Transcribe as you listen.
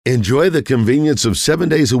Enjoy the convenience of 7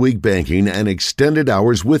 days a week banking and extended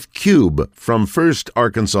hours with Cube from First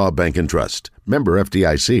Arkansas Bank and Trust. Member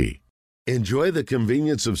FDIC. Enjoy the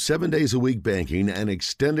convenience of 7 days a week banking and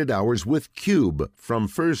extended hours with Cube from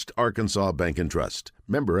First Arkansas Bank and Trust.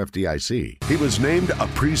 Member FDIC. He was named a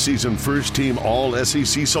preseason first-team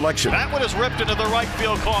All-SEC selection. That one is ripped into the right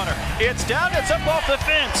field corner. It's down, it's up off the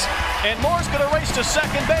fence. And Moore's going to race to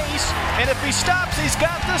second base. And if he stops, he's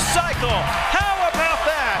got the cycle. How about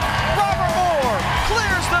that? Robert Moore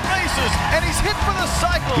clears the bases, and he's hit for the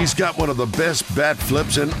cycle. He's got one of the best bat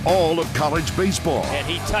flips in all of college baseball. And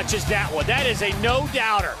he touches that one. That is a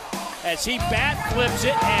no-doubter as he bat flips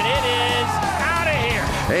it, and it is out of here.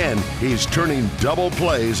 And he's turning double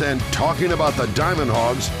plays and talking about the Diamond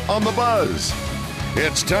Hogs on the Buzz.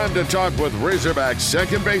 It's time to talk with Razorback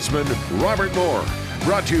second baseman Robert Moore.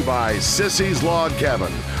 Brought to you by Sissy's Log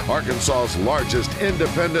Cabin, Arkansas's largest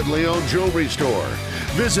independently owned jewelry store.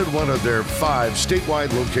 Visit one of their 5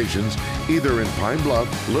 statewide locations, either in Pine Bluff,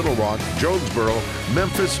 Little Rock, Jonesboro,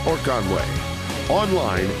 Memphis, or Conway.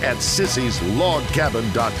 Online at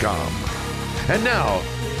sissyslogcabin.com. And now,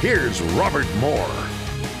 here's Robert Moore.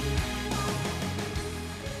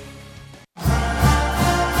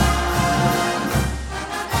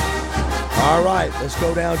 All right, let's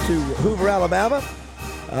go down to Hoover, Alabama,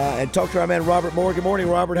 and talk to our man Robert Moore. Good morning,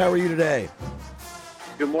 Robert. How are you today?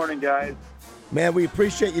 Good morning, guys. Man, we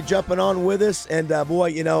appreciate you jumping on with us. And, boy,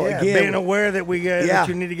 you know, again. Being aware that that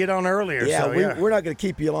you need to get on earlier. Yeah, so, we're not going to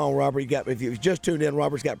keep you long, Robert. If you just tuned in,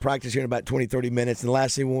 Robert's got practice here in about 20, 30 minutes. And the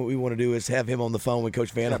last thing we want to do is have him on the phone with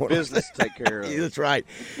Coach Van. Business to take care of. That's right.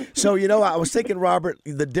 So, you know, I was thinking, Robert,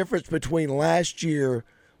 the difference between last year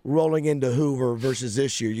rolling into Hoover versus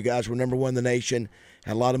this year. You guys were number one in the nation,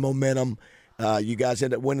 had a lot of momentum. You guys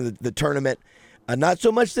ended up winning the tournament. Not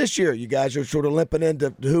so much this year. You guys are sort of limping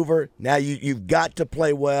into Hoover. Now you've got to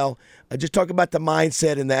play well. Just talk about the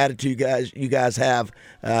mindset and the attitude you guys have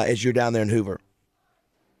as you're down there in Hoover.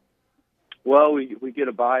 Well, we get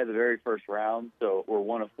a bye the very first round, so we're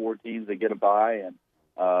one of 4 teams that get a bye, and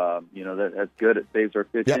that's good. It saves our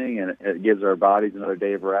pitching, and it gives our bodies another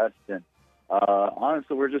day of rest. And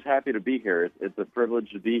honestly, we're just happy to be here. It's a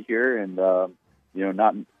privilege to be here, and not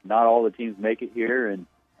all the teams make it here, and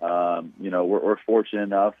we're fortunate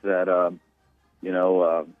enough that,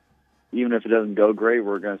 even if it doesn't go great,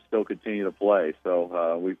 we're going to still continue to play.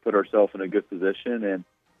 So we've put ourselves in a good position. And,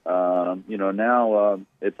 now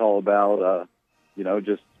it's all about,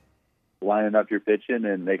 just lining up your pitching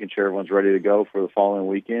and making sure everyone's ready to go for the following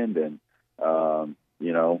weekend. And,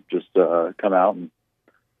 just come out and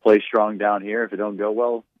play strong down here. If it don't go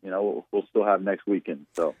well, we'll still have next weekend.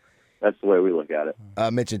 So that's the way we look at it. I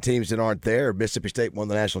mentioned teams that aren't there. Mississippi State won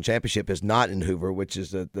the national championship, is not in Hoover, which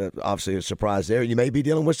is obviously a surprise there. You may be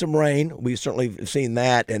dealing with some rain. We've certainly seen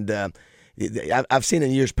that. And I've seen in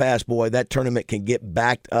years past, boy, that tournament can get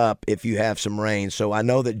backed up if you have some rain. So I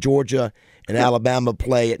know that Georgia and Alabama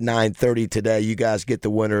play at 9:30 today. You guys get the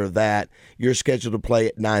winner of that. You're scheduled to play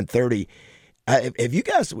at 9:30. Have you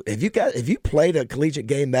played a collegiate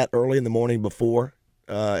game that early in the morning before?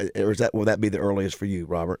 Or will that be the earliest for you,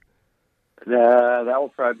 Robert? That will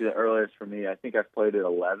probably be the earliest for me. I think I've played at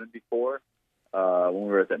 11 before. When we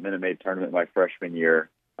were at that Minute Maid tournament my freshman year,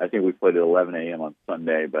 I think we played at 11 a.m. on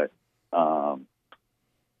Sunday. But, I've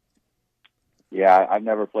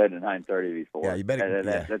never played at 9:30 before. Yeah, you better.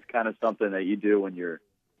 That's kind of something that you do when you're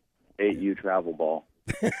 8U travel ball.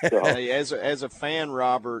 So. Hey, as a fan,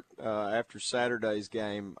 Robert, after Saturday's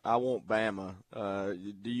game, I want Bama.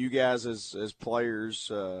 Do you guys as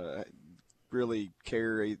players really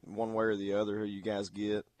care one way or the other who you guys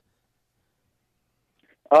get?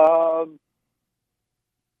 I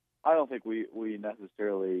don't think we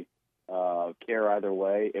necessarily care either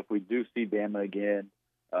way. If we do see Bama again,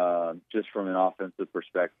 just from an offensive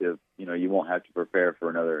perspective, you won't have to prepare for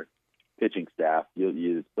another pitching staff. You'll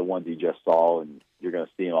use the ones you just saw, and you're going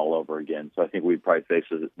to see them all over again. So I think we'd probably face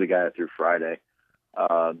the guy that threw Friday,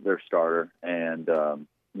 their starter. And, I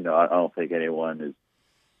don't think anyone is,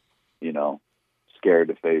 scared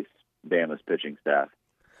to face Bama's pitching staff.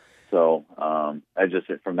 So I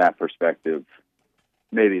just, from that perspective,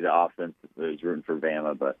 maybe the offense is rooting for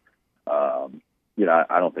Bama, but, I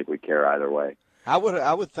don't think we care either way. I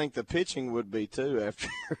would think the pitching would be too after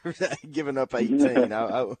giving up 18.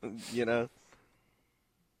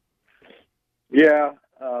 Yeah,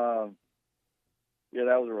 that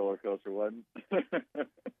was a roller coaster, wasn't it?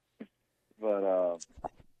 But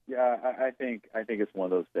I think it's one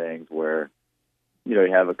of those things where you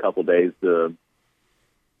have a couple days to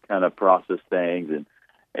kind of process things and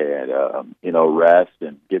rest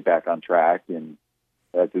and get back on track, and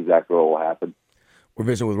that's exactly what will happen. We're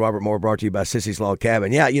visiting with Robert Moore, brought to you by Sissy's Log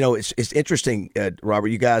Cabin. Yeah, it's interesting, Robert.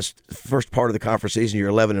 You guys, first part of the conference season, you're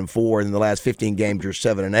 11-4, and in the last 15 games, you're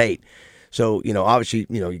 7-8. So, obviously,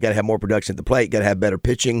 you got to have more production at the plate. You got to have better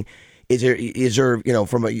pitching. Is there,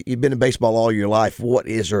 you've been in baseball all your life. What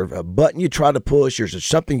is there a button you try to push? Or is there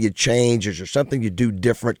something you change? Is there something you do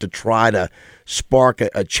different to try to spark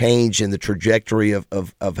a change in the trajectory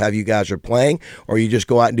of how you guys are playing? Or you just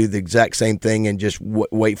go out and do the exact same thing and just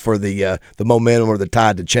wait for the momentum or the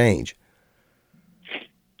tide to change?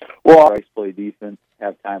 Well, I play defense,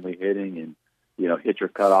 have timely hitting, and hit your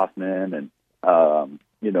cutoff men, and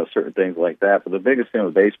certain things like that. But the biggest thing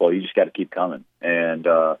with baseball, you just got to keep coming, and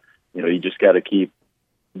you just got to keep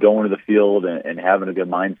going to the field and having a good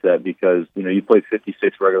mindset, because you play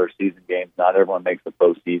 56 regular season games. Not everyone makes the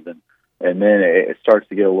postseason, and then it starts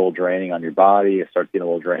to get a little draining on your body. It starts getting a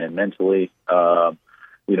little draining mentally. You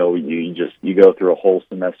go through a whole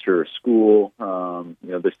semester of school.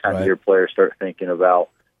 This time of year, players start thinking about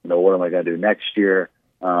what am I going to do next year.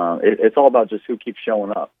 It's all about just who keeps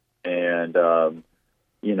showing up, and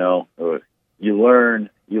you learn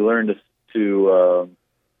to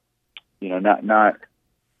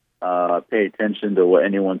not pay attention to what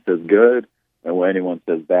anyone says good and what anyone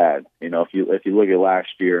says bad. If you look at last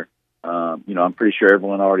year, I'm pretty sure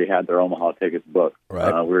everyone already had their Omaha tickets booked.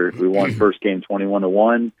 Right. We won first game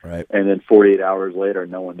 21-1, right, and then 48 hours later,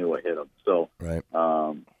 no one knew what hit them. So right.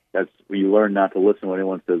 That's where you learn not to listen to what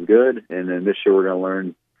anyone says good, and then this year we're going to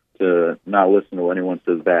learn to not listen to what anyone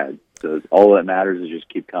says bad. Because all that matters is just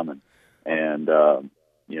keep coming, and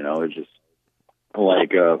it's just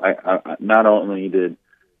like I not only did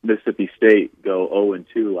Mississippi State go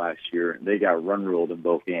 0-2 last year, they got run ruled in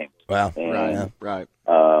both games. Wow, and, right.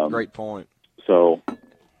 Great point. So,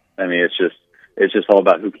 I mean, it's just all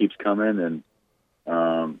about who keeps coming, and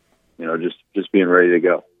just being ready to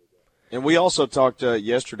go. And we also talked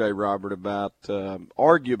yesterday, Robert, about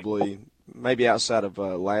arguably, maybe outside of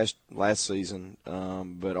last season,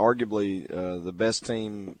 but arguably the best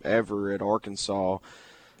team ever at Arkansas,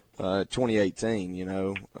 2018.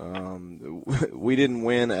 We didn't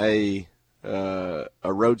win a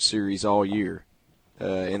road series all year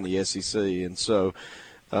in the SEC, and so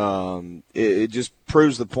it just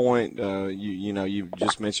proves the point. You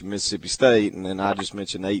just mentioned Mississippi State, and then I just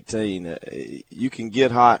mentioned 18. You can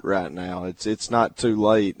get hot right now. It's not too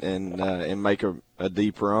late, and make a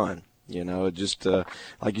deep run. Just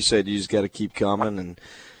like you said, you just got to keep coming and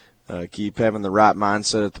keep having the right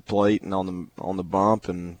mindset at the plate and on the bump,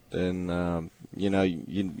 and you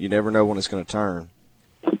never know when it's going to turn.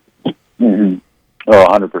 Mm-hmm. Oh,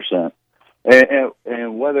 100%.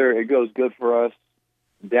 And whether it goes good for us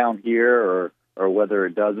down here or whether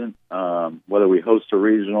it doesn't, whether we host a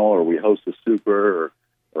regional or we host a super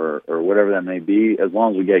or whatever that may be, as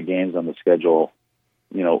long as we get games on the schedule,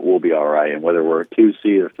 we'll be all right. And whether we're a 2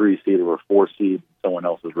 seed or 3 seed or we're 4 seed, someone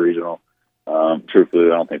else's regional, truthfully,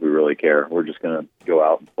 I don't think we really care. We're just going to go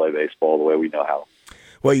out and play baseball the way we know how.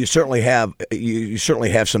 Well, you certainly have. You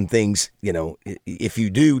certainly have some things. If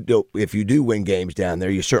you do win games down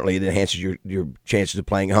there, it enhances your chances of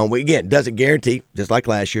playing at home. But again, doesn't guarantee. Just like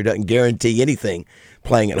last year, doesn't guarantee anything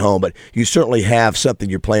playing at home. But you certainly have something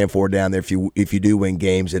you're playing for down there. If you do win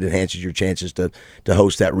games, it enhances your chances to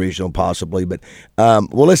host that regional possibly. But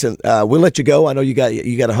listen, we'll let you go. I know you got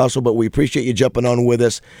to hustle, but we appreciate you jumping on with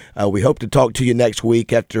us. We hope to talk to you next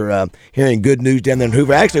week after hearing good news down there in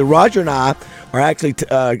Hoover. Actually, Roger and I are actually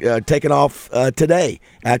taking off today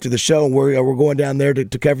after the show, and we're going down there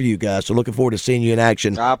to cover you guys. So looking forward to seeing you in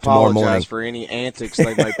action tomorrow morning. I apologize for any antics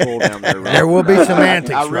they may pull down there. There will be some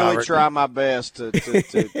antics. I really Robert. try my best to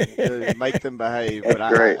make them behave, but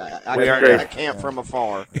I can't from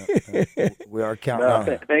afar. We are counting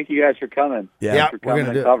on. Thank you guys for coming. Yeah, for coming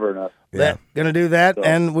and covering us. Yeah, going to do that,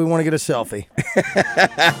 and we want to get a selfie.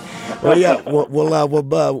 Well, yeah,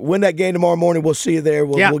 we'll win that game tomorrow morning. We'll see you there.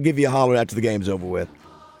 We'll give you a holler after the game's over with.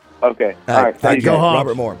 Okay. All right. Thank you, go home.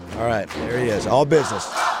 Robert Moore. All right, there he is. All business.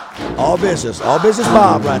 Bob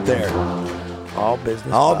right there. All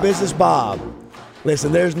business Bob.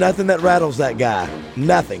 Listen, there's nothing that rattles that guy.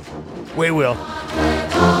 Nothing. We will.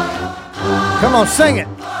 Come on, sing it.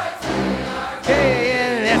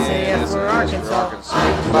 K-A-N-S-A-S for Arkansas.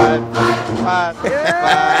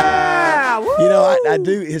 Yeah. I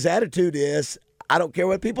do. His attitude is, I don't care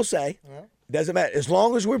what people say. Doesn't matter. As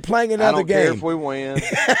long as we're playing another game. I don't care if we win.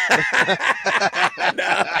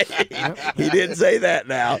 No, he didn't say that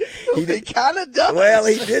now. He kind of does. Well,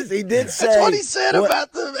 he did say. That's what he said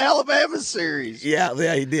about the Alabama series. Yeah,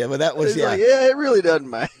 he did. But that was, like, it really doesn't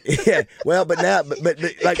matter. Yeah, well, but now, but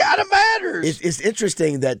it kind of matters. It's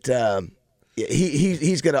interesting that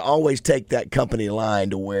he's going to always take that company line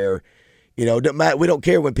to where, we don't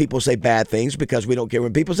care when people say bad things because we don't care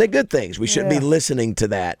when people say good things. We shouldn't be listening to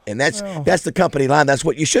that, and that's the company line. That's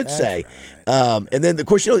what you should say. Right. And then, of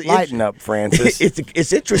course, lighten up, Francis.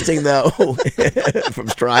 It's interesting though from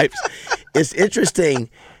Stripes. It's interesting.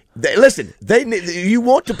 You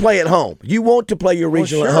want to play at home. You want to play your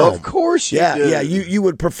regional at home. Of course you do. Yeah, you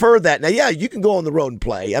would prefer that. Now, you can go on the road and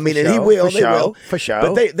play. I mean, and he will. They will. For sure.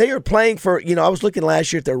 But they are playing for, I was looking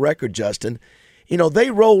last year at their record, Justin.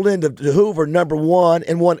 They rolled into Hoover #1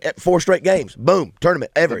 and won 4 straight games. Boom,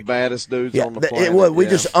 tournament, the baddest dudes on the planet. We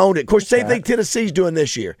just owned it. Of course, same thing Tennessee's doing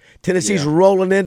this year. Tennessee's rolling in.